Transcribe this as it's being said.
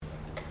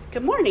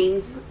Good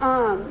morning.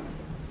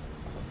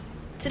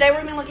 Today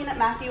we're going to be looking at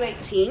Matthew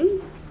 18.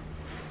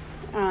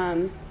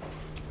 And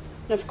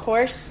of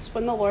course,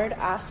 when the Lord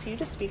asks you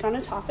to speak on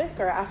a topic,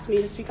 or asks me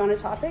to speak on a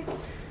topic,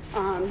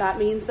 that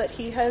means that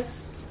he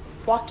has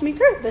walked me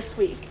through it this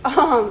week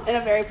in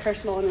a very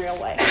personal and real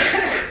way.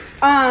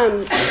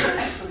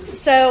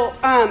 So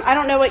I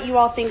don't know what you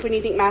all think when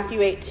you think Matthew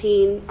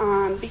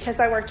 18, because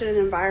I worked in an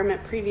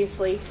environment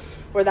previously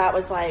where that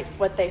was like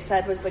what they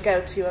said was the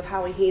go-to of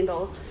how we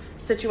handle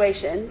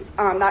situations.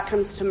 That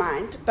comes to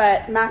mind.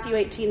 But Matthew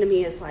 18 to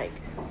me is like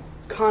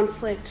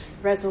conflict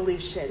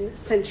resolution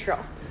central.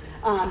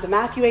 The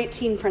Matthew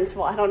 18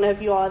 principle. I don't know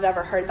if you all have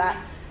ever heard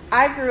that.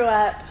 I grew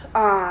up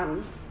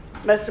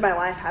most of my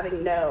life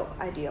having no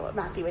idea what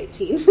Matthew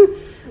 18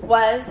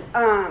 was.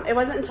 It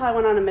wasn't until I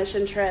went on a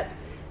mission trip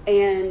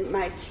and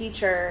my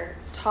teacher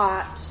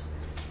taught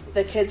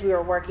the kids we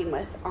were working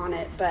with on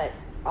it, but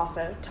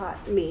also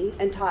taught me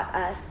and taught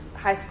us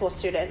high school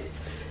students.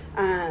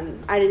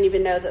 I didn't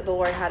even know that the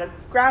Lord had a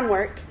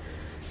groundwork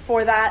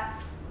for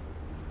that.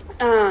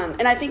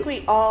 And I think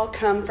we all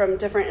come from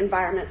different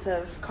environments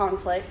of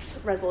conflict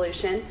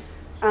resolution.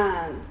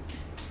 I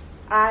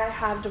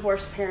have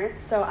divorced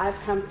parents, so I've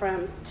come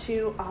from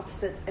two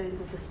opposite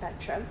ends of the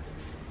spectrum.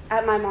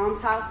 At my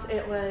mom's house,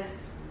 it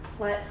was,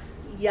 let's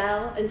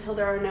yell until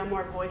there are no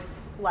more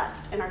voice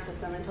left in our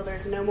system, until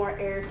there's no more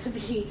air to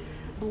be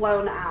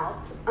blown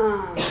out.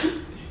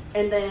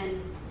 And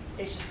then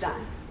it's just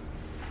done.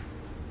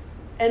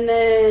 And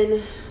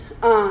then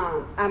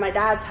at my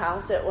dad's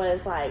house, it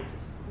was like,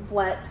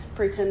 let's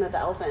pretend that the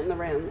elephant in the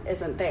room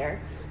isn't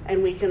there,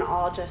 and we can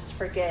all just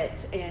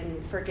forget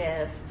and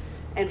forgive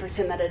and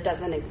pretend that it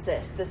doesn't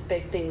exist, this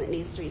big thing that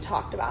needs to be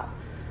talked about.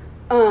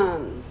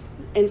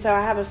 And so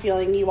I have a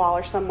feeling you all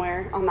are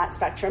somewhere on that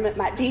spectrum. It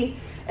might be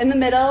in the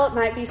middle. It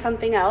might be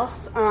something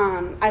else.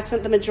 I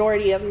spent the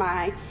majority of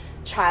my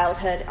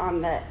childhood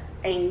on the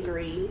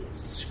angry,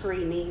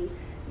 screaming,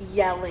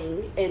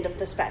 yelling end of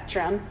the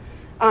spectrum.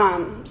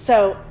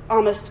 So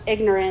almost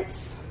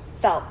ignorance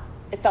felt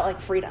like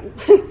freedom.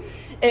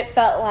 It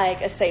felt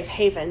like a safe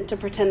haven to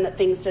pretend that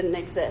things didn't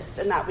exist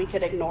and that we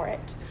could ignore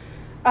it.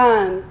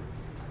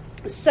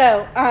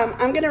 So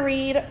I'm going to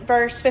read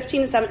verse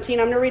 15 and 17.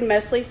 I'm going to read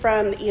mostly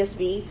from the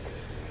ESV,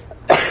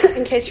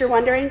 in case you're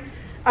wondering.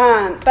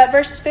 But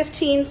verse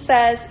 15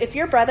 says, if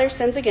your brother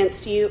sins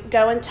against you,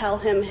 go and tell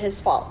him his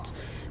fault,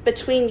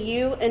 between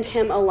you and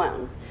him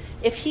alone.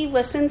 If he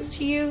listens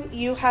to you,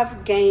 you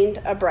have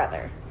gained a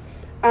brother.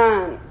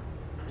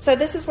 So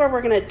this is where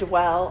we're going to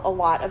dwell a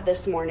lot of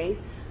this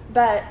morning.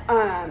 But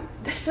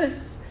this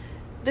is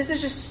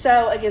just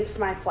so against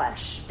my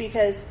flesh,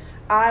 because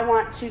I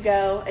want to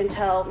go and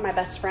tell my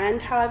best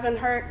friend how I've been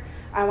hurt.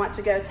 I want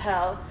to go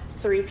tell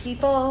 3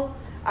 people.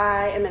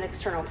 I am an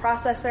external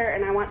processor,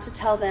 and I want to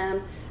tell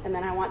them, and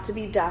then I want to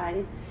be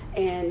done.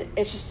 And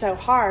it's just so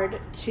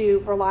hard to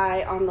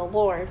rely on the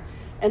Lord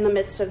in the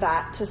midst of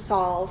that to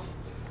solve,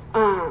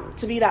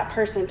 to be that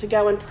person, to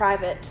go in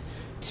private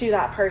to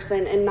that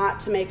person, and not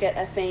to make it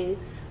a thing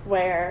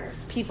where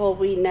people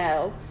we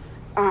know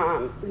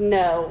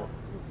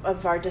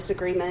of our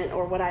disagreement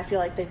or what I feel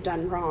like they've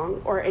done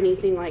wrong or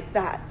anything like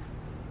that.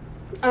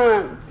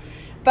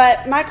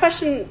 But my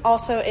question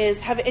also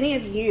is, have any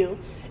of you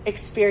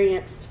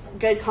experienced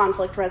good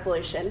conflict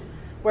resolution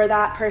where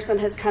that person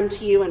has come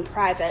to you in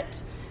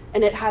private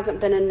and it hasn't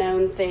been a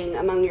known thing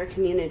among your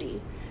community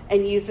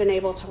and you've been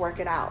able to work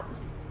it out?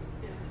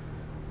 Yes.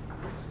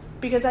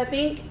 Because I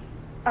think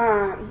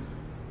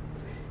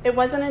it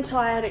wasn't until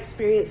I had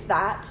experienced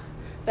that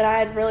I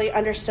had really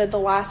understood the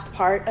last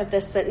part of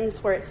this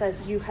sentence where it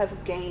says, you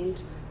have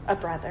gained a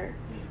brother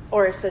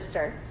or a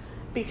sister.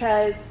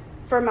 Because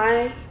for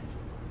my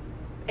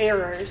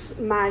errors,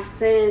 my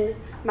sin,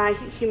 my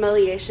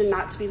humiliation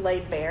not to be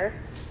laid bare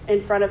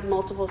in front of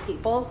multiple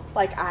people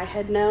like I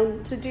had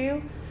known to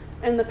do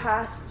in the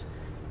past,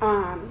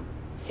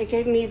 it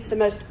gave me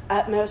the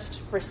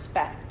utmost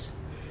respect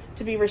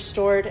to be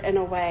restored in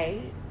a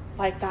way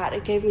like that.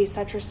 It gave me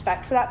such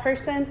respect for that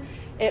person.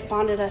 It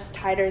bonded us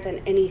tighter than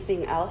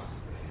anything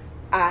else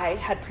I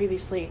had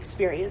previously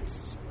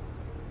experienced.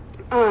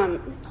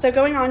 So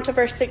going on to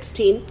verse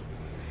 16,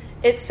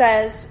 it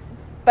says,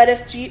 But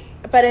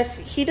if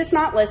he does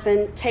not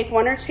listen, take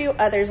 1 or 2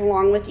 others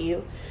along with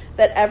you,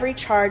 that every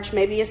charge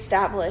may be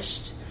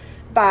established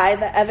by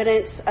the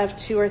evidence of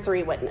 2 or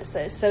 3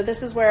 witnesses. So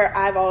this is where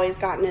I've always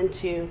gotten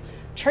into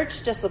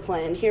church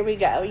discipline. Here we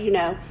go,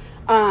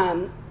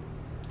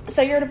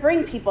 So you're to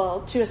bring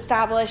people to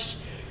establish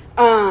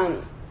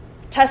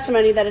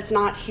testimony that it's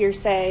not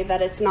hearsay,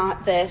 that it's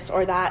not this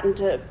or that,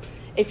 and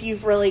if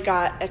you've really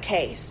got a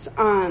case.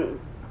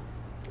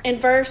 In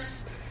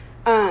verse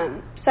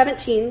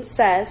 17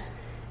 says,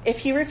 if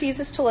he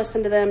refuses to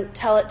listen to them,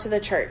 tell it to the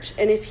church.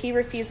 And if he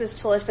refuses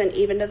to listen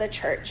even to the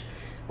church,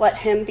 let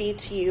him be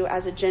to you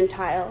as a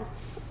Gentile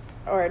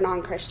or a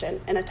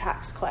non-Christian and a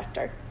tax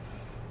collector.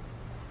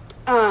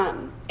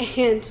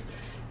 And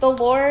the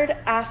Lord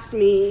asked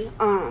me,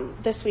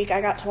 this week I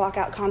got to walk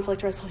out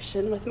conflict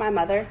resolution with my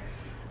mother.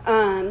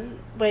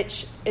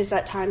 which is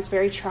at times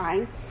very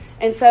trying.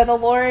 And so the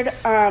Lord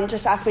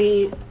just asked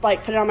me,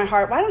 put it on my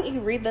heart, why don't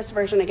you read this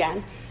version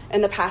again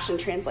in the Passion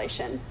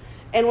Translation?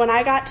 And when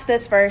I got to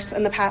this verse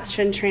in the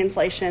Passion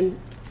Translation,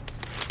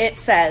 it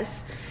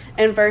says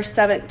in verse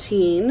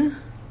 17,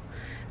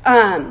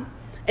 and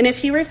if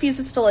he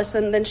refuses to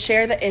listen, then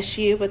share the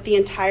issue with the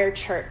entire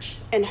church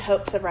in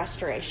hopes of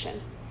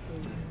restoration.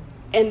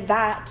 And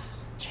that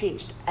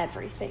changed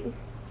everything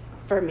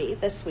for me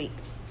this week.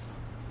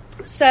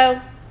 So,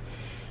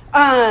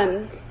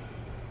 my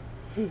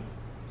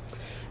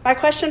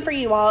question for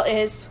you all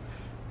is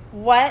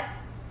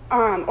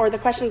or the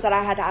questions that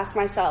I had to ask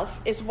myself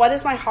is, what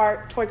is my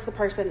heart towards the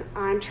person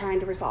I'm trying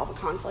to resolve a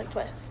conflict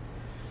with?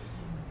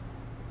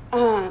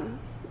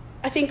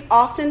 I think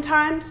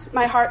oftentimes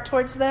my heart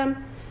towards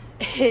them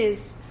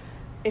is,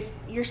 if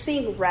you're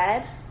seeing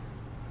red,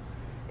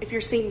 if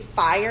you're seeing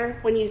fire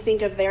when you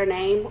think of their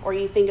name or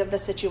you think of the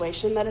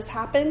situation that has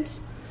happened.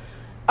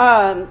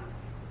 And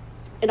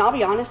I'll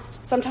be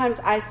honest, sometimes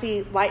I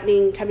see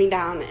lightning coming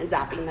down and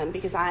zapping them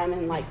because I am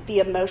in the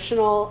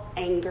emotional,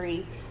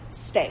 angry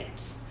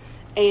state.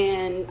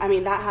 And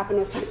that happened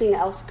with something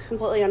else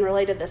completely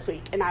unrelated this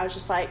week. And I was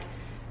just if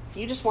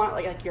you just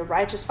want your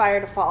righteous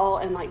fire to fall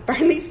and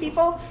burn these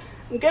people,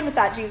 I'm good with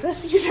that,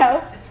 Jesus,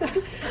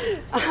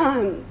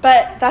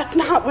 But that's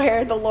not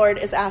where the Lord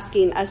is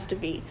asking us to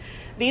be.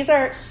 These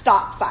are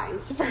stop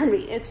signs for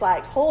me. It's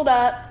hold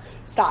up,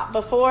 stop.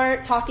 Before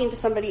talking to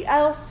somebody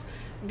else,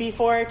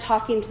 before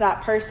talking to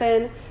that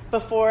person,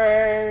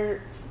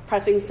 before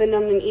pressing send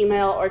on an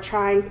email or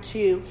trying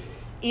to,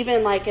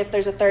 even if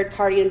there's a third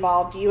party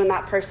involved, you and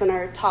that person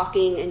are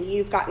talking and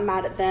you've gotten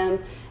mad at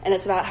them and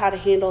it's about how to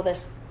handle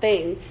this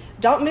thing.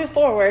 Don't move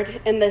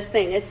forward in this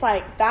thing. It's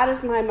that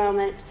is my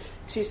moment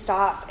to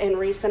stop and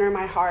recenter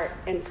my heart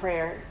in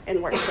prayer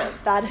and worship.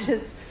 That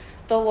is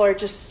the Lord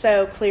just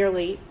so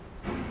clearly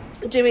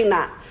doing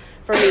that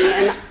for me.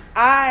 And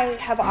I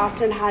have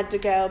often had to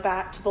go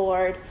back to the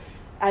Lord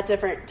at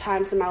different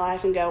times in my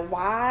life and go,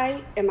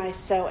 why am I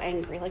so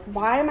angry?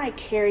 Why am I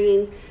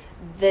carrying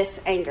this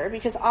anger?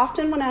 Because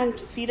often when I'm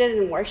seated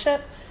in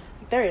worship,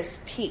 there is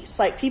peace.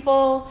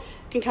 People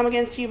can come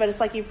against you, but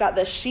it's you've got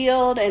this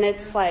shield and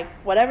it's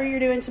whatever you're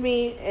doing to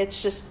me,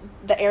 it's just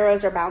the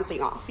arrows are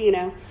bouncing off,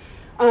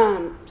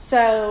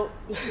 So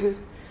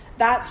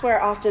that's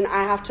where often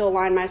I have to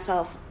align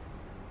myself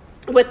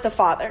with the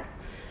Father.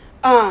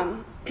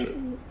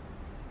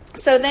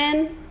 So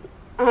then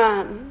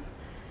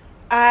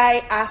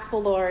I ask the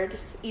Lord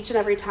each and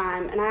every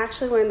time, and I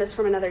actually learned this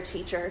from another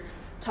teacher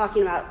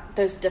talking about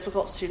those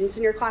difficult students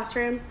in your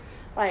classroom.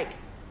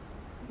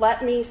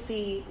 Let me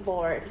see,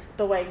 Lord,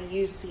 the way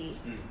you see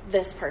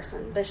this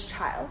person, this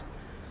child.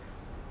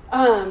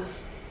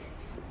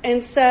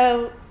 And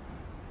so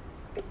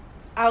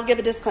I'll give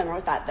a disclaimer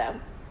with that, though,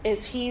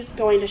 is he's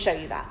going to show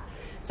you that.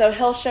 So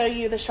he'll show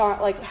you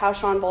how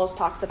Sean Bowles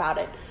talks about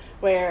it,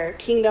 where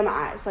kingdom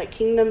eyes,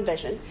 kingdom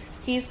vision.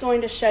 He's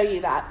going to show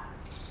you that.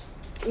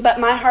 But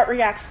my heart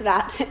reacts to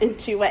that in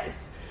two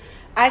ways.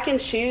 I can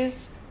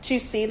choose to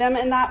see them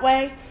in that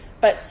way,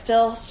 but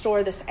still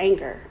store this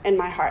anger in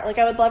my heart.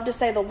 I would love to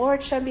say, the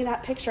Lord showed me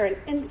that picture and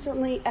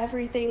instantly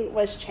everything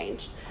was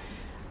changed.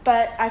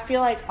 But I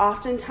feel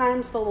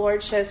oftentimes the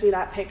Lord shows me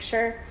that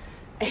picture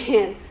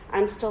and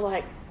I'm still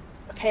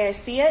okay, I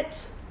see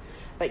it,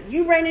 but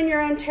you reign in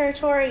your own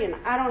territory and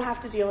I don't have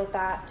to deal with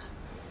that.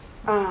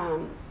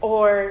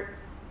 Or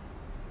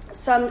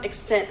some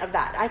extent of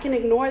that. I can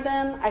ignore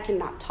them. I can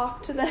not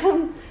talk to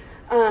them.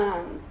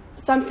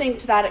 Something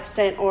to that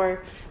extent,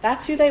 or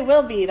that's who they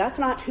will be. That's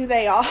not who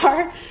they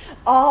are.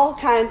 All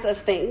kinds of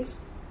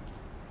things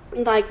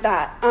like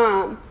that.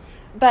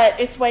 But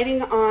it's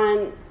waiting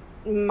on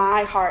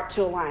my heart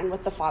to align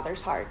with the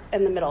Father's heart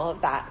in the middle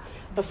of that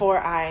before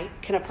I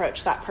can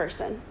approach that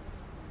person.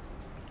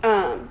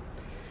 And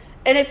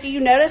if you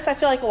notice, I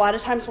feel a lot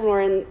of times when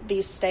we're in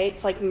these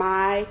states,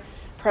 my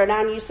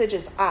pronoun usage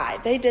is I.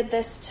 They did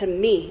this to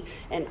me,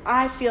 and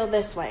I feel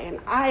this way, and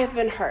I have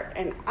been hurt,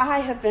 and I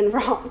have been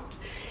wronged.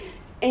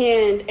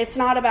 And it's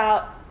not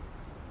about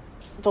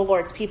the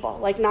Lord's people,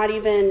 not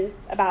even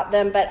about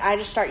them, but I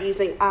just start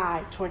using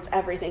I towards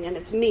everything, and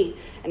it's me.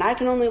 And I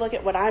can only look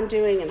at what I'm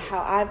doing and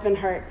how I've been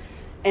hurt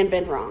and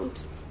been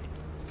wronged.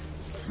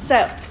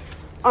 So,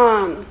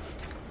 I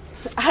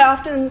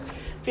often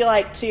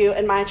feel too,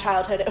 in my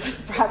childhood, it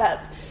was brought up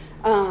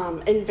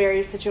in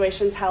various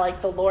situations how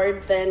the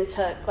Lord then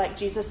took,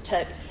 Jesus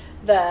took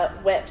the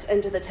whips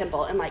into the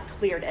temple and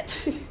cleared it.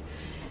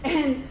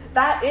 And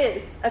that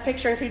is a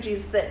picture of who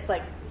Jesus is.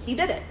 He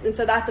did it. And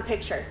so that's a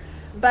picture.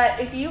 But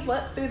if you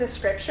look through the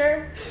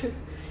scripture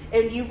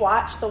and you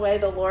watch the way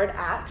the Lord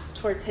acts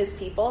towards his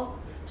people,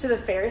 to the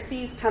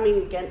Pharisees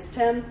coming against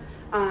him,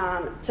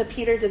 to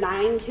Peter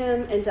denying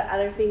him, and to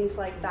other things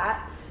like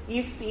that,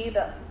 you see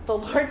that the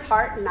Lord's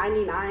heart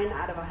 99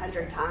 out of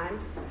 100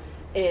 times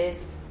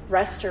is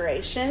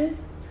restoration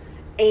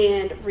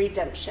and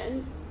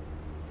redemption.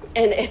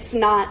 And it's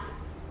not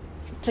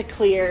to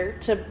clear,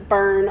 to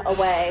burn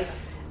away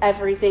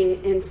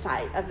everything in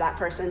sight of that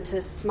person,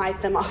 to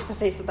smite them off the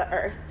face of the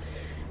earth.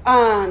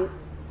 And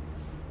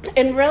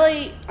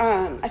really,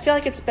 I feel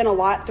like it's been a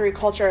lot through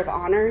Culture of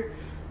Honor.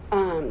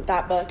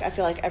 That book, I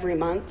feel like every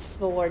month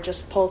the Lord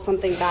just pulls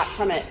something back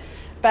from it.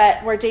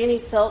 But where Danny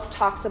Silk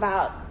talks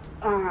about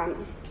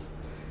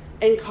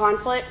in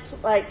conflict,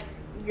 like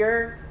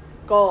your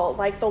goal,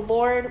 like the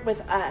Lord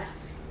with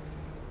us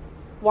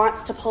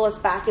wants to pull us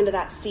back into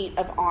that seat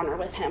of honor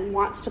with him,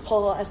 wants to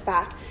pull us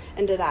back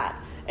into that.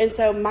 And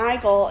so my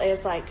goal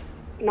is like,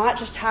 not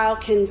just how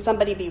can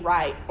somebody be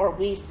right or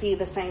we see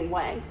the same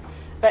way,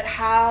 but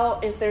how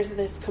is there's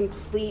this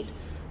complete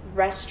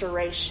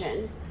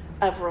restoration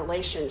of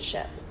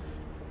relationship.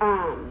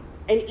 And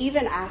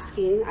even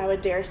asking, I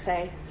would dare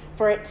say,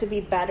 for it to be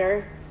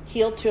better,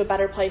 healed to a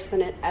better place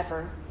than it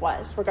ever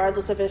was,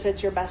 regardless of if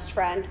it's your best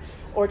friend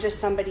or just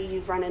somebody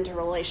you've run into a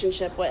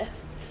relationship with.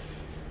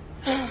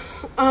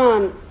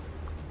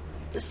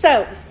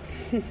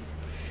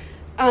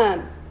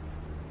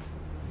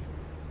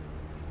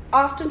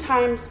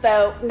 Oftentimes,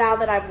 though, now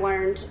that I've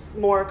learned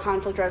more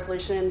conflict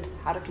resolution,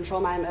 how to control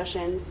my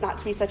emotions, not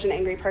to be such an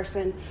angry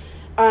person,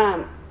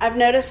 I've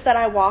noticed that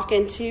I walk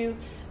into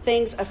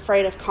things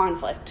afraid of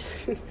conflict.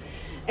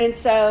 And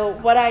so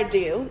what I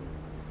do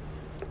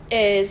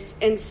is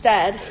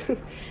instead,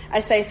 I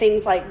say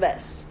things like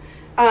this.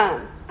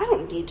 I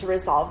don't need to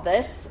resolve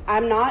this.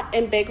 I'm not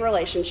in big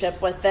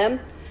relationship with them.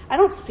 I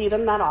don't see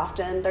them that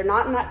often. They're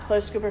not in that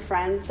close group of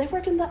friends. They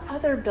work in the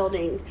other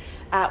building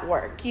at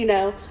work.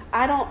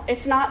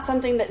 It's not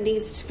something that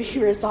needs to be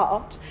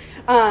resolved.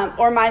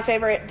 Or my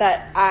favorite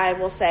that I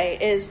will say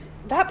is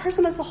that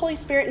person has the Holy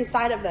Spirit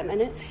inside of them,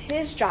 and it's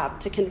his job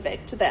to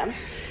convict them.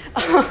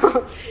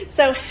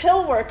 So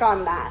he'll work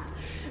on that.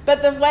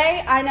 But the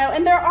way I know,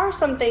 and there are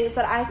some things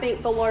that I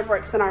think the Lord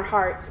works in our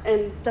hearts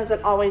and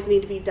doesn't always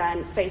need to be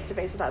done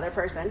face-to-face with the other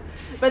person.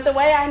 But the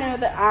way I know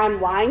that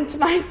I'm lying to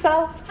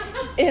myself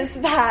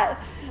is that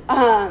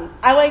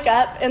I wake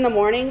up in the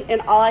morning and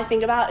all I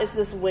think about is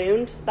this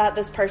wound that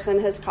this person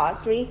has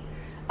caused me.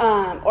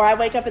 Or I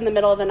wake up in the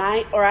middle of the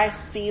night, or I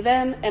see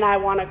them and I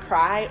want to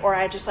cry, or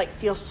I just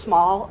feel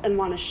small and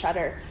want to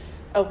shudder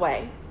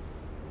away.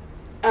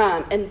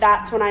 And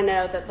that's when I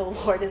know that the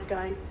Lord is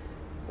going,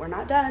 we're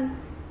not done.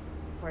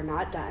 We're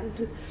not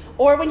done.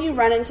 Or when you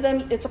run into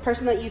them, it's a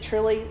person that you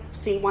truly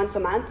see once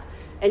a month,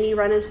 and you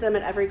run into them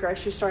at every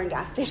grocery store and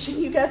gas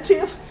station you go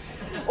to.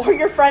 Or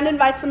your friend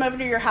invites them over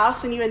to your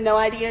house and you had no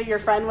idea your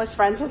friend was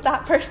friends with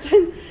that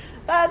person.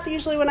 That's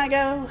usually when I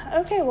go,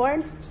 okay,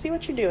 Lord, see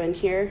what you're doing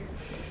here.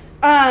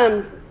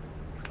 And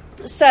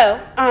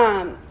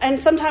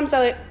sometimes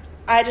I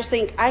just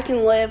think I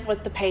can live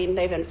with the pain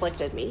they've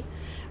inflicted me.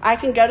 I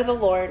can go to the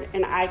Lord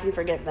and I can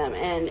forgive them.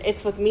 And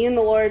it's with me and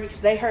the Lord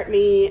because they hurt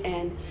me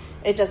and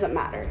it doesn't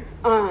matter.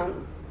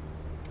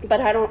 But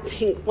I don't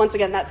think, once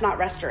again, that's not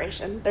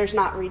restoration. There's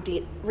not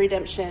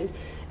redemption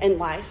in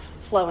life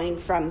flowing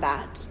from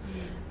that.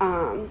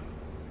 When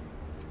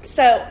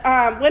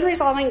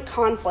resolving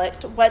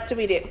conflict, what do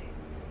we do?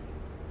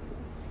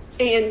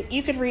 And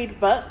you could read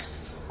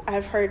books.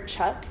 I've heard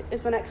Chuck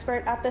is an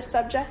expert at this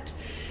subject.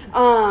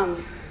 But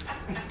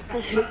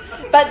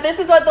this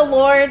is what the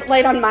Lord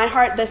laid on my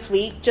heart this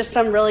week, just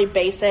some really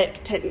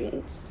basic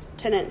tenets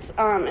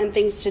and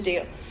things to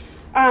do.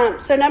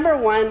 So number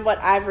one, what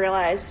I've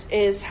realized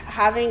is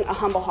having a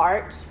humble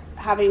heart,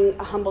 having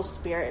a humble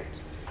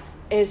spirit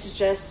is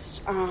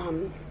just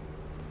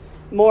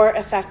more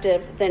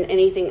effective than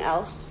anything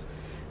else.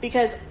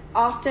 Because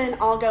often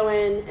I'll go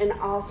in and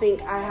I'll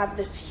think I have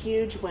this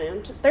huge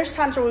wound. There's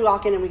times where we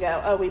walk in and we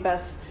go, oh, we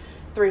both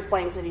threw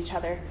flames at each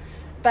other.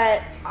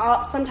 But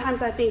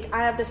sometimes I think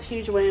I have this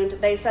huge wound.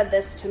 They said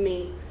this to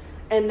me.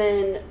 And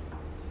then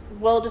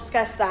we'll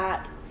discuss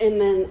that. And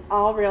then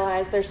I'll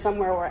realize there's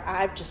somewhere where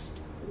I've just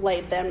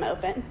laid them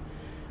open.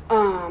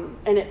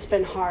 And it's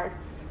been hard.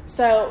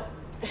 So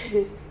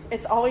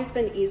it's always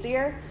been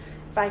easier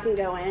if I can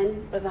go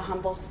in with a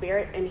humble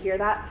spirit and hear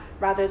that,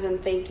 rather than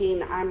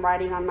thinking I'm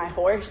riding on my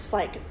horse,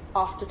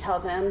 off to tell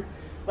them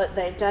what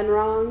they've done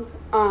wrong.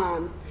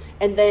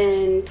 And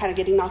then kind of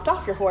getting knocked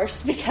off your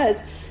horse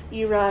because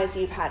you realize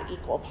you've had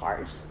equal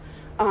part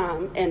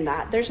in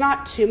that. There's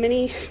not too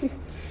many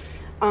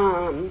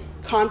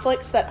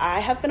conflicts that I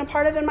have been a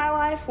part of in my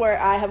life where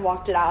I have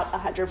walked it out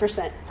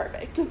 100%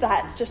 perfect.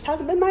 That just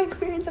hasn't been my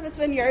experience. If it's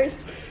been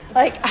yours,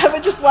 I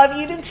would just love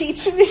you to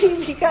teach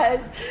me,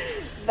 because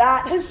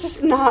that has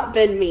just not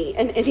been me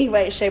in any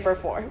way, shape, or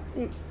form.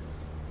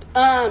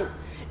 And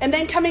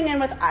then coming in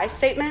with I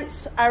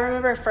statements, I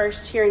remember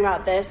first hearing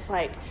about this,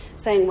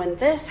 saying, when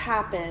this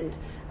happened,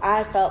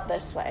 I felt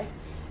this way.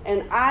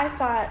 And I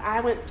thought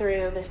I went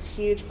through this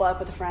huge blow up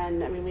with a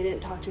friend. I mean, we didn't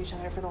talk to each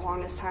other for the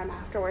longest time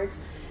afterwards.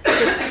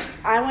 Because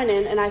I went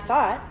in and I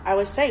thought I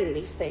was saying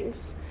these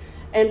things.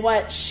 And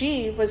what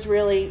she was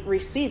really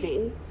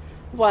receiving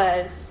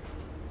was,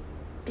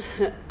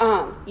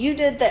 you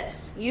did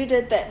this, you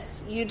did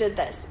this, you did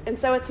this. And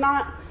so it's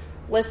not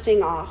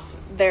listing off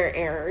their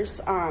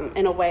errors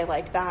in a way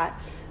like that.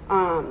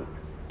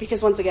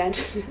 Because once again,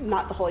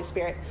 not the Holy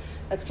Spirit.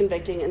 that's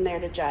convicting and there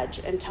to judge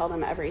and tell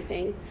them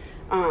everything,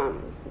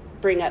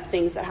 bring up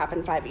things that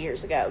happened 5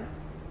 years ago.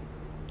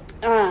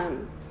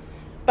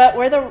 But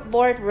where the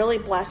Lord really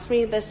blessed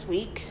me this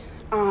week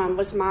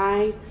was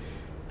my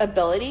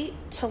ability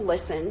to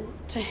listen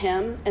to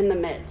him in the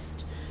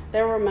midst.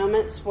 There were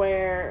moments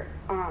where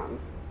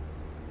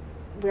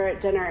we were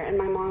at dinner and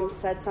my mom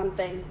said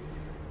something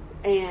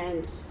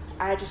and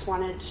I just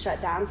wanted to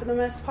shut down for the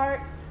most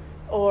part,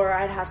 or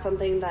I'd have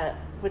something that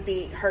would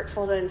be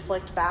hurtful to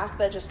inflict back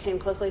that just came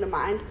quickly to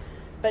mind.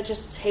 But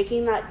just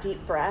taking that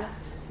deep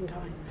breath and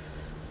going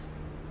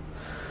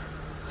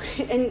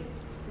and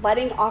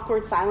letting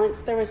awkward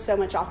silence. There was so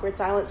much awkward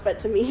silence, but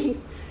to me,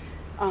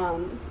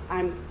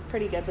 I'm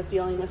pretty good with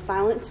dealing with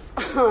silence,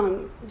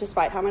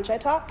 despite how much I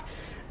talk.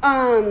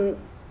 And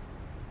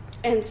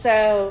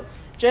so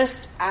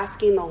just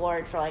asking the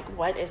Lord for, like,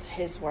 what is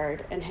his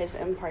word and his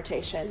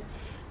impartation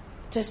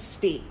to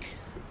speak.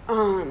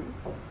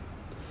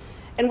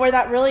 And where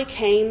that really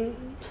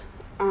came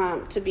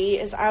to be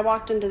is I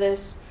walked into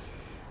this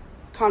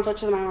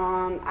conflict with my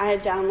mom. I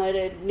had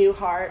downloaded New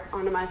Heart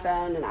onto my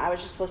phone, and I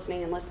was just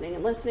listening. And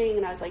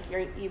I was like,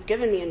 you've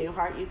given me a new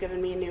heart. You've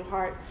given me a new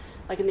heart,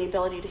 like, in the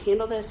ability to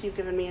handle this. You've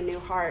given me a new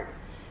heart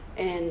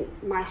and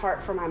my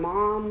heart for my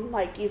mom.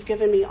 Like, you've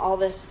given me all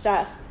this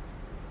stuff.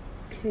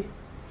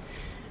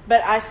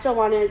 But I still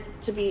wanted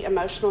to be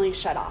emotionally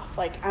shut off.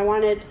 Like, I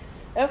wanted,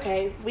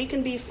 okay, we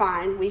can be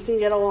fine. We can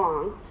get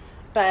along.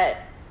 But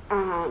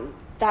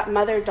that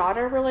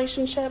mother-daughter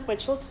relationship,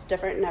 which looks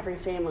different in every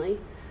family,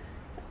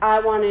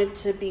 I wanted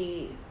to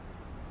be,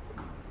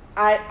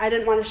 I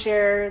didn't want to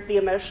share the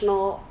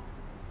emotional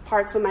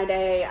parts of my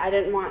day. I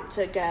didn't want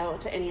to go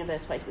to any of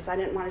those places. I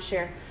didn't want to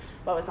share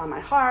what was on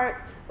my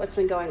heart, what's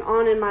been going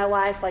on in my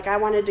life. Like, I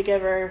wanted to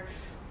give her,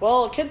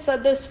 well, a kid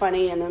said this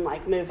funny, and then,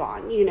 like, move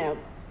on, you know.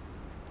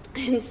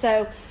 And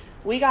so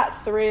we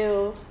got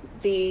through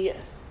the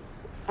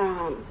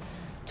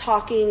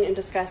talking and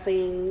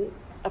discussing,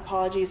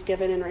 apologies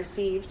given and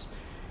received.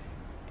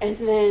 And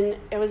then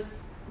it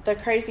was the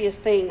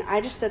craziest thing. I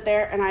just sit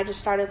there and I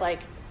just started, like,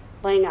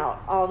 laying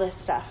out all this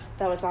stuff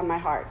that was on my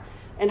heart.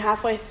 And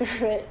halfway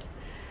through it,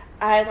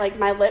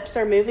 my lips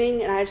are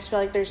moving and I just feel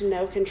like there's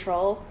no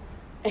control.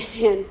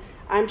 And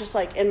I'm just,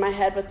 like, in my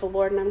head with the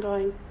Lord, and I'm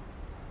going,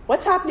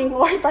 what's happening,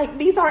 Lord? Like,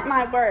 these aren't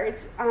my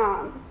words.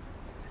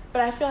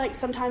 But I feel like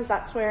sometimes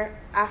that's where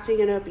acting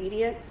in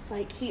obedience,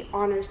 like, he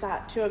honors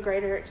that to a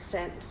greater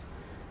extent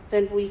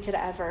than we could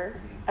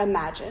ever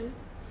imagine.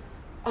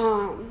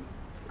 Are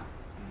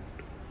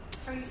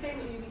you saying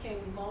that you became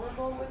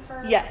vulnerable with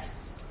her?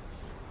 Yes.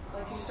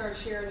 Like, you started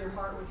sharing your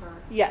heart with her?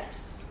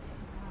 Yes.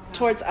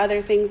 Towards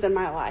other things in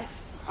my life.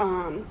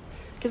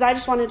 Because I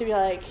just wanted to be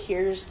like,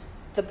 here's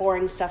the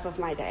boring stuff of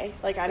my day.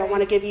 Like, I don't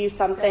want to give you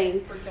something.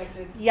 Safe,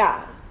 protected.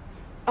 Yeah.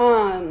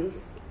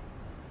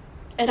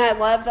 And I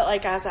love that,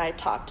 like, as I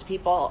talk to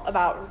people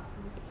about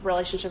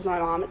relationship with my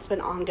mom, it's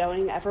been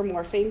ongoing, ever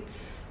morphing,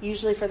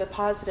 usually for the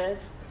positive.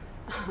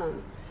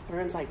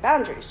 Everyone's like,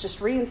 boundaries, just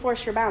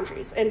reinforce your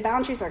boundaries. And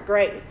boundaries are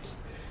great,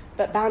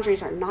 but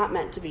boundaries are not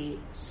meant to be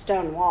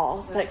stone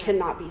walls that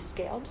cannot be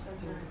scaled.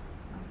 That's right.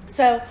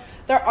 So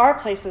there are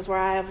places where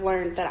I have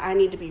learned that I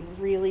need to be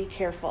really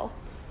careful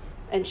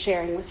in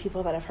sharing with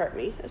people that have hurt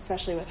me,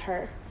 especially with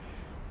her.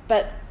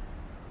 But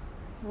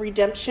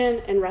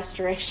redemption and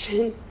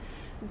restoration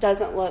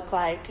doesn't look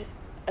like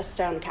a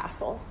stone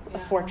castle, a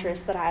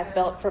fortress that I've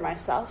built for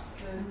myself.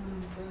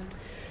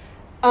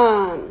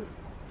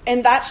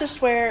 And that's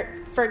just where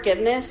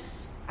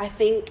forgiveness, I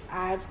think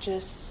I've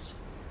just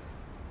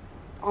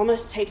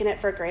almost taken it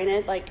for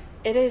granted. Like,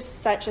 it is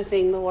such a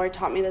thing the Lord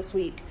taught me this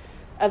week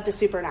of the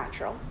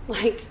supernatural.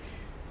 Like,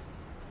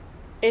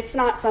 it's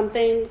not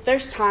something,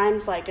 there's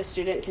times, like, a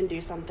student can do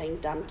something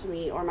dumb to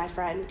me, or my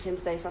friend can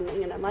say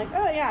something and I'm like,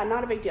 oh yeah,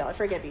 not a big deal, I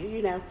forgive you,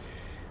 you know.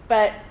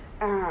 But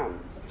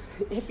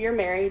if you're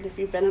married, if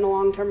you've been in a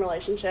long-term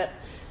relationship,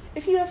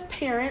 if you have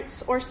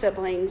parents or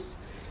siblings,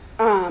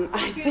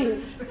 I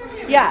think,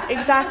 yeah,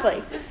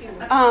 exactly.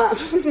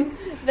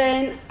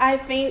 Then I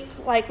think,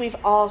 like, we've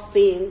all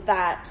seen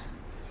that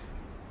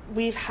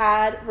we've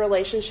had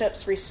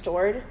relationships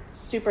restored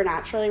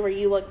supernaturally where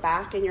you look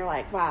back and you're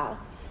like, wow,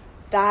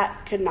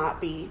 that could not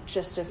be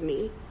just of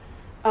me.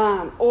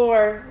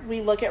 Or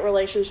we look at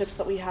relationships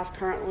that we have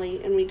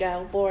currently and we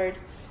go, Lord,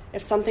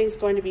 if something's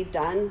going to be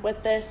done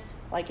with this,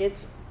 like,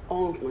 it's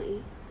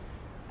only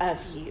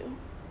of you.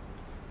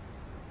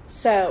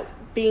 So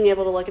being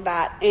able to look at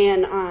that,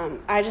 and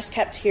I just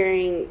kept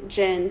hearing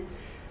Jen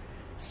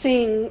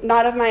sing,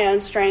 not of my own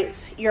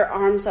strength, your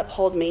arms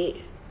uphold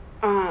me.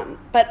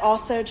 But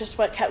also just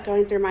what kept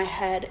going through my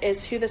head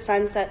is who the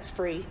Son sets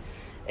free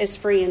is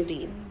free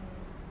indeed.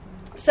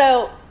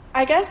 So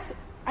I guess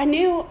I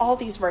knew all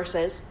these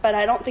verses, but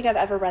I don't think I've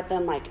ever read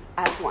them, like,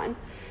 as one.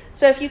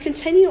 So if you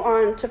continue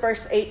on to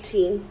verse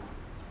 18,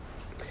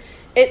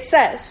 it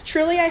says,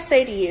 truly I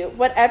say to you,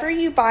 whatever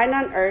you bind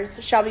on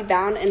earth shall be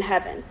bound in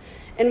heaven,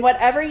 and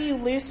whatever you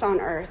loose on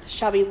earth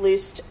shall be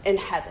loosed in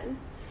heaven.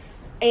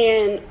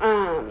 And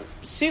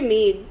Sue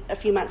Mead, a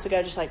few months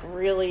ago, just, like,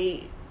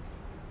 really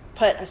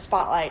put a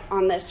spotlight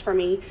on this for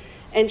me.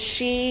 And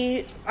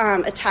she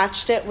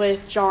attached it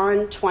with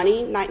John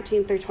 20,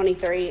 19 through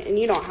 23. And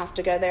you don't have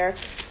to go there.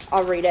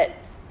 I'll read it.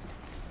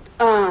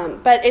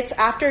 But it's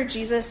after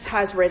Jesus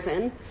has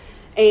risen.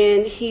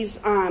 And he's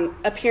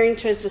appearing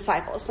to his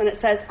disciples. And it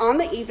says, on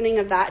the evening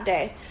of that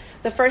day,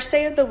 the first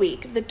day of the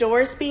week, the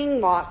doors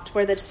being locked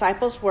where the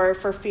disciples were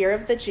for fear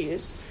of the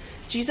Jews,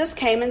 Jesus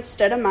came and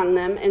stood among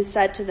them and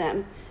said to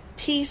them,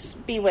 "Peace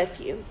be with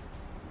you."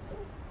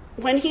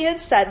 When he had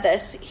said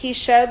this, he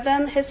showed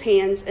them his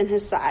hands and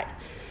his side.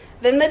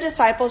 Then the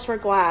disciples were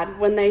glad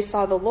when they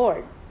saw the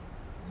Lord.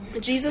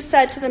 Jesus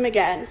said to them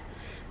again,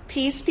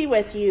 "Peace be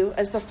with you.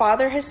 As the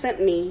Father has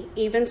sent me,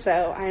 even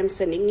so I am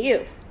sending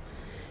you."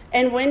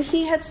 And when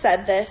he had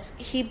said this,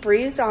 he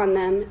breathed on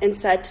them and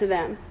said to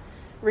them,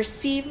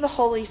 "Receive the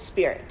Holy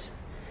Spirit.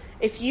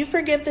 If you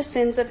forgive the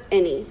sins of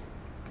any,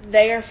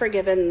 they are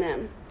forgiven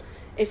them.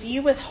 If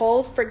you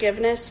withhold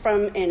forgiveness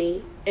from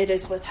any, it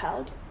is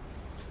withheld."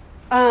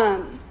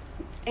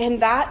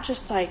 And that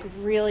just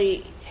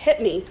really hit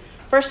me.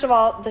 First of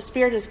all, the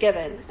Spirit is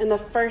given. And the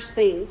first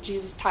thing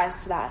Jesus ties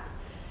to that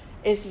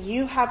is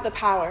you have the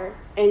power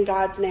in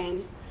God's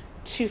name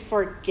to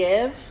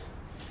forgive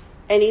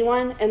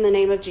anyone in the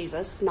name of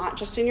Jesus, not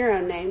just in your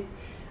own name.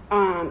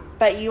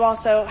 But you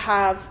also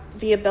have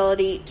the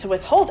ability to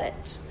withhold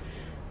it.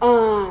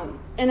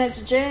 And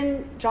as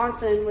Jen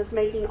Johnson was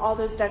making all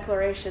those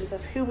declarations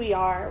of who we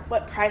are,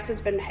 what price has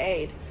been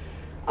paid,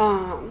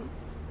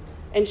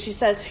 and she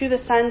says, who the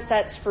Son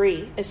sets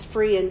free is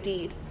free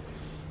indeed.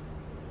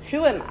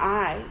 Who am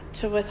I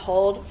to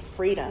withhold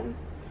freedom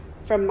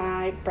from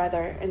my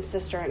brother and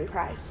sister in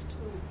Christ?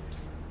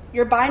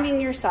 You're binding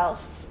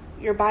yourself,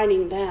 you're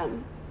binding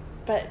them,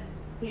 but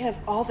we have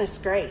all this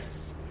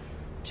grace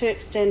to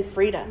extend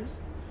freedom.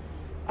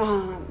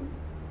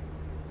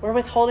 We're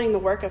withholding the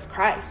work of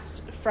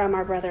Christ from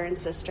our brother and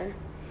sister.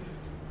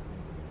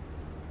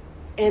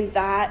 And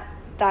that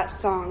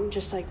song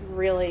just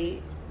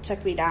really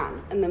took me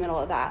down in the middle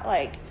of that.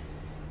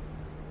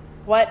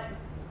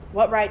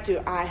 What right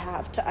do I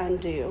have to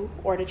undo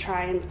or to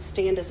try and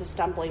stand as a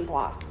stumbling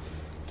block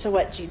to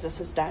what Jesus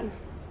has done?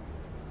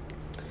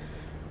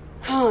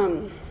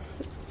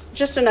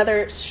 Just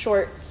another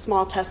short,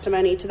 small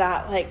testimony to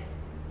that.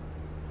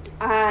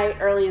 I,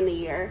 early in the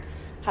year,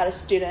 had a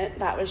student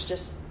that was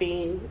just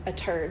being a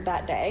turd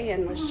that day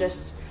and was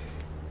just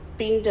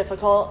being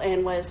difficult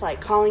and was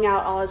calling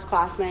out all his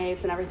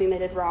classmates and everything they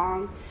did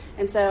wrong.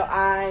 And so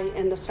I,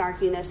 in the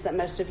snarkiness that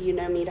most of you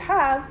know me to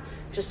have,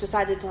 just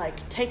decided to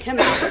take him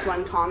out with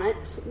one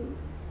comment.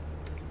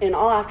 And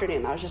all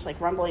afternoon, that was just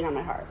rumbling on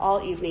my heart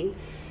all evening.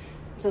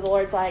 So the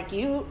Lord's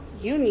you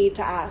need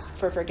to ask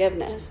for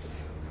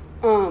forgiveness.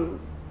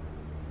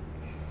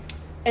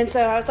 And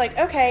so I was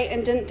okay,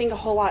 and didn't think a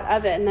whole lot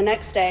of it. And the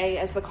next day,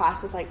 as the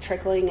class is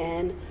trickling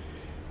in,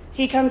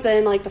 he comes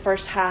in the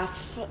first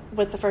half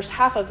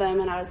of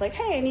them, and I was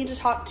hey, I need to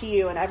talk to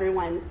you. And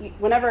everyone,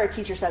 whenever a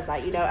teacher says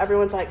that,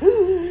 everyone's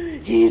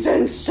he's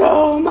in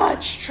so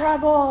much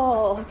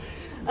trouble.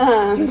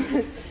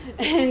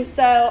 And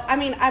so,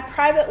 I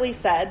privately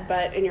said,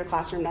 but in your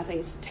classroom,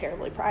 nothing's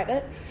terribly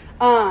private.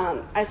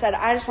 I said,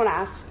 I just want to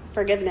ask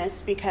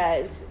forgiveness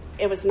because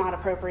it was not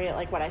appropriate,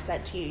 what I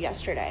said to you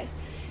yesterday.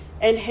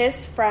 And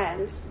his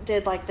friends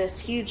did this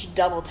huge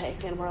double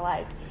take and were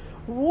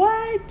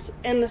what?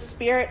 In the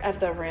spirit of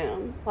the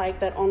room,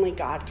 that only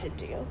God could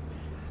do,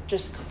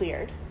 just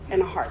cleared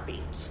in a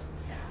heartbeat.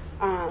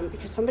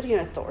 Because somebody in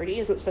authority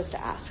isn't supposed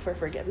to ask for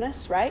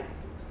forgiveness, right?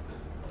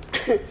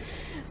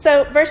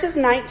 So verses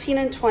 19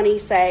 and 20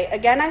 say,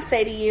 "Again I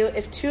say to you,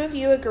 if two of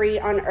you agree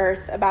on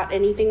earth about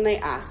anything they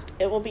ask,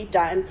 it will be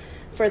done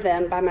for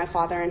them by my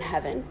Father in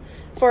heaven.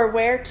 For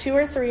where 2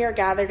 or 3 are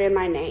gathered in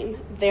my name,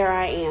 there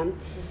I am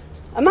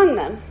among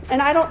them."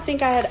 And I don't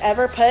think I had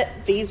ever put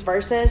these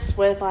verses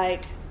with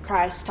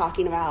Christ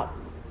talking about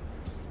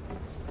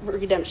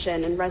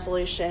redemption and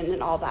resolution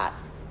and all that.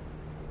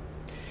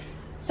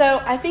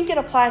 So I think it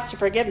applies to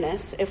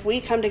forgiveness. If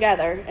we come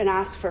together and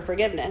ask for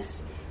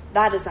forgiveness,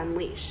 that is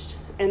unleashed.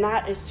 And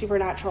that is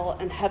supernatural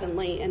and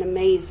heavenly and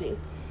amazing.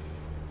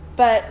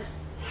 But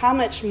how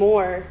much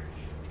more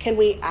can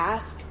we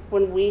ask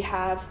when we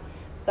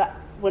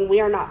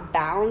are not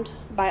bound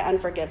by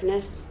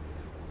unforgiveness?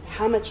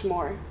 How much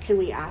more can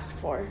we ask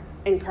for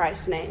in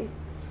Christ's name?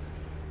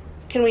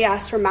 Can we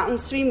ask for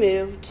mountains to be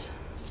moved,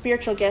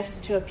 spiritual gifts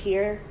to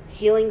appear,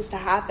 healings to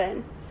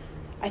happen?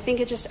 I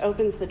think it just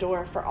opens the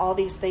door for all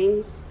these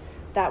things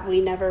that we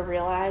never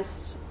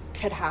realized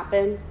could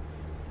happen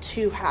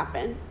to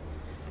happen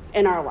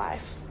in our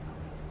life.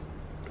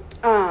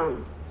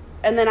 And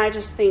then I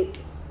just think,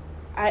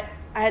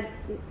 I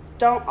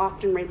don't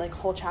often read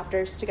whole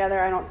chapters together.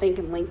 I don't think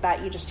and link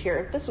that. You just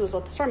hear, this was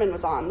what the sermon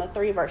was on, the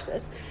 3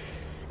 verses.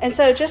 And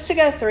so just to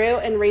go through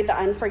and read the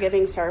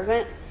unforgiving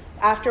servant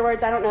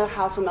afterwards, I don't know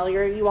how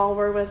familiar you all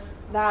were with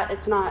that.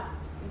 It's not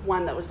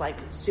one that was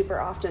super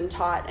often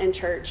taught in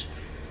church.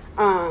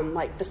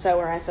 The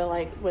sower, I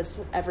feel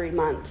was every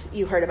month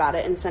you heard about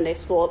it in Sunday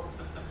school.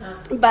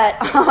 But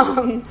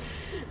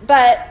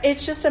But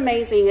it's just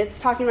amazing. It's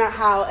talking about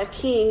how a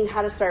king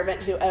had a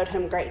servant who owed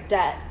him great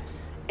debt,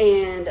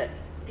 and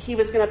he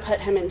was going to put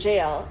him in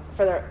jail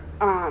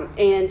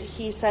and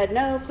he said,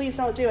 "No, please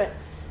don't do it."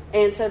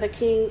 And so the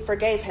king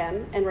forgave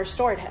him and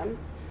restored him.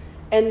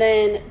 And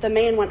then the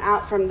man went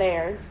out from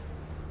there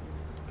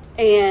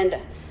and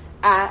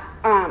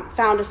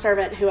found a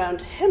servant who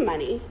owed him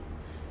money,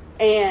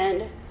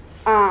 and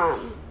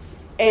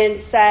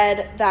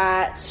said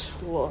that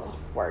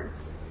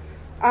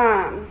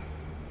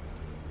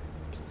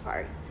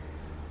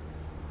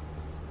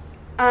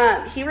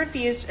he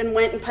refused and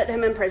went and put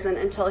him in prison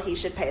until he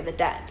should pay the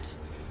debt.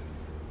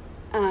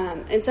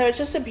 And so it's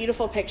just a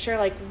beautiful picture.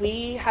 Like,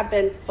 we have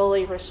been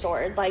fully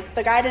restored. Like,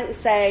 the guy didn't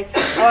say,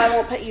 "Oh, I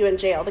won't put you in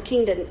jail." The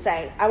king didn't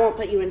say, "I won't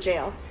put you in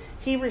jail."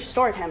 He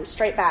restored him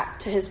straight back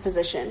to his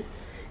position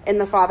in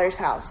the Father's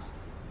house.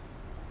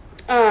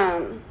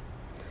 But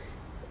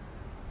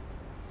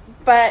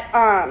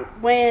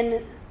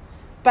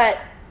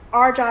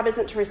our job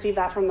isn't to receive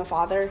that from the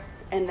Father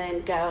and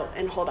then go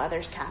and hold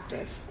others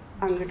captive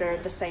under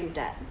the same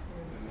debt.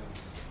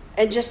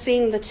 And just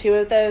seeing the two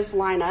of those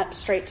line up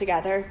straight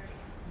together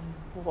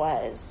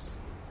was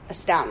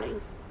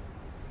astounding.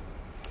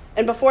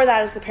 And before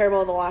that is the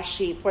parable of the lost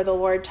sheep, where the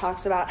Lord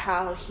talks about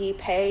how he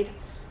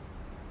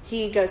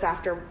goes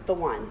after the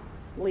one,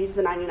 leaves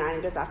the 99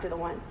 and goes after the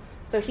one.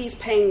 So he's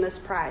paying this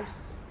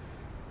price.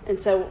 And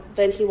so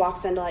then he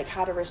walks into like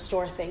how to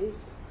restore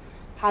things,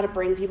 how to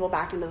bring people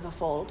back into the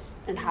fold,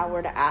 and how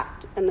we're to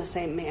act in the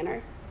same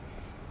manner.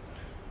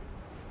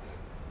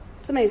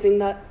 It's amazing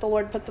that the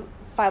Lord put the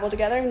Bible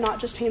together, not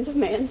just hands of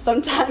man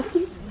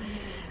sometimes.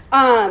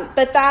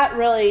 But that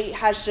really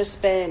has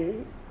just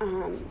been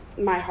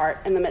my heart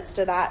in the midst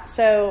of that.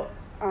 So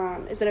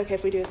is it okay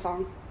if we do a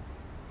song?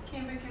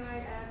 Kimber, can I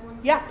add one?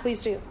 Yeah,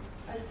 please do.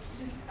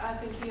 I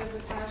think you have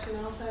the passion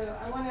also.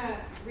 I want to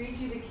read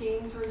you the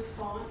king's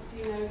response.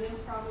 You know this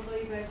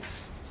probably, but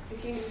the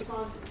king's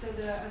response said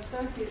the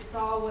associate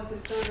saw what the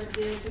servant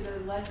did to the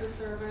lesser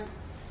servant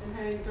and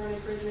had him thrown in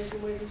prison.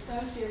 And when his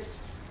associates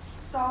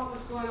saw what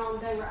was going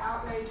on, they were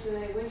outraged,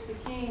 and they went to the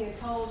king and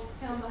told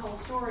him the whole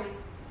story.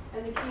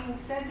 And the king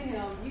said to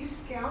him, "You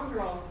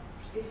scoundrel,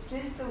 is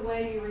this the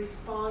way you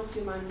respond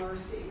to my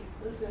mercy?"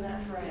 Listen to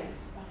that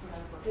phrase. That's what I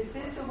was looking Is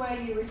this the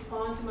way you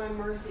respond to my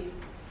mercy?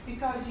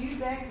 Because you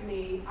begged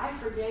me, I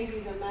forgave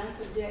you the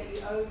massive debt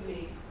you owed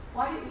me.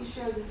 Why didn't you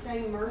show the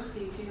same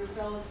mercy to your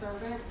fellow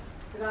servant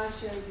that I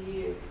showed to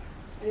you?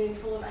 And in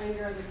full of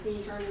anger, the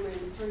king turned him over to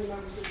the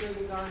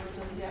prison guards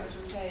until the debt was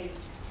repaid.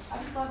 I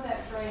just love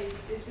that phrase.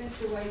 Is this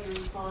the way you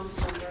respond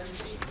to my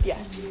mercy?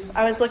 Yes.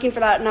 I was looking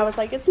for that, and I was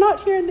like, it's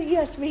not here in the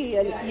ESV.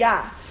 And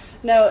yeah.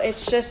 No,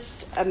 it's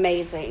just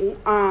amazing.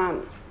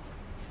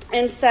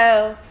 And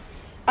so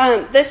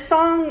this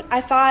song,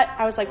 I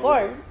was like,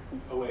 Lord.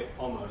 Oh, wait,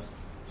 almost.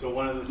 So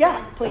one of the things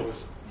that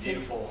was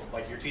beautiful,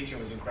 like your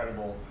teaching was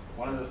incredible.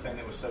 One of the things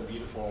that was so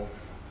beautiful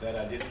that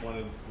I didn't want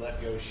to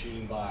let go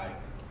shooting by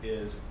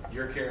is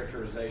your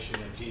characterization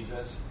of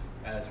Jesus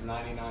as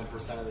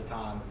 99% of the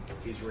time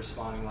he's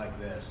responding like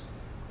this.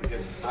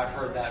 Because I've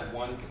heard that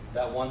one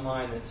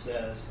line that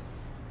says,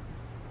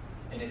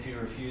 "And if he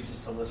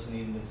refuses to listen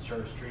even to the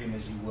church, treat him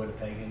as you would a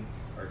pagan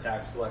or a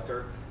tax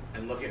collector."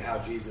 And look at how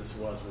Jesus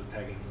was with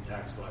pagans and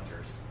tax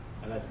collectors.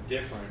 And that's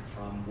different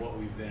from what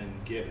we've been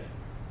given.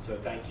 So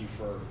thank you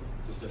for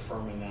just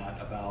affirming that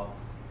about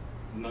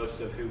most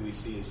of who we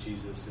see as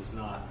Jesus is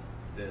not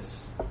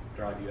this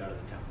drive you out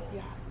of the temple.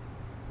 Yeah.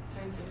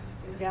 Thank you.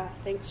 Yeah,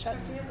 thanks, Chuck.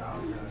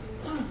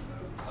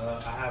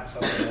 I have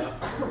something up.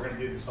 We're going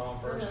to do the song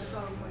first.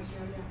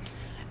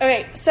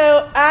 Okay,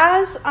 so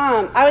as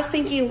I was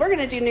thinking, we're going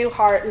to do New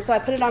Heart, and so I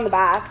put it on the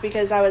back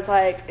because I was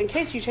like, in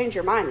case you change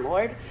your mind,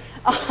 Lord.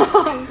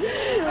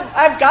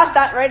 I've got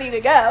that ready to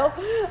go.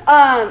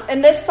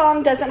 And this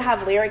song doesn't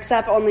have lyrics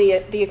up, only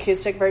the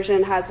acoustic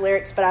version has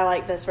lyrics, but I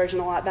like this version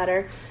a lot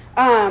better.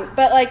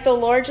 But like the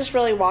Lord just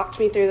really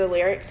walked me through the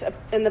lyrics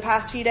in the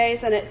past few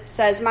days, and it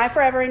says, "My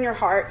forever in your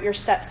heart, your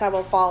steps I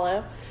will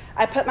follow.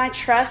 I put my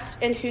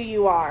trust in who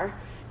you are.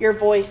 Your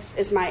voice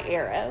is my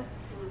arrow."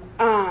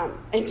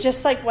 And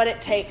just like what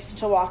it takes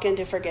to walk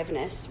into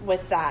forgiveness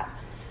with that.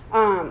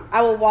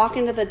 I will walk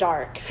into the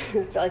dark.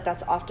 I feel like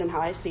that's often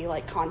how I see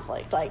like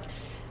conflict, like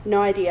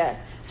no idea,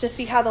 to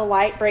see how the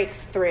light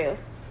breaks through.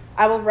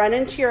 I will run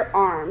into your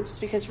arms,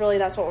 because really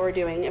that's what we're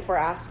doing if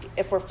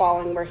we're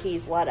following where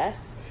he's led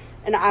us.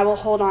 And I will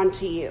hold on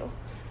to you.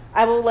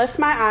 I will lift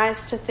my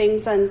eyes to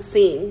things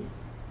unseen,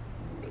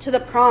 to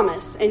the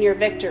promise in your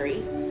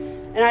victory.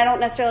 And I don't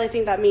necessarily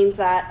think that means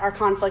that our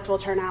conflict will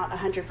turn out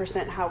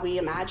 100% how we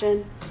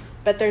imagine,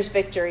 but there's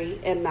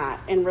victory in that,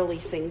 in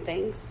releasing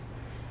things.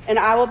 And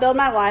I will build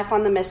my life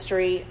on the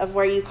mystery of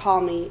where you call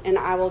me, and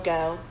I will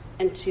go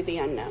into the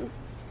unknown.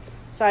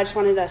 So I just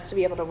wanted us to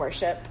be able to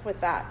worship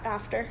with that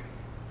after.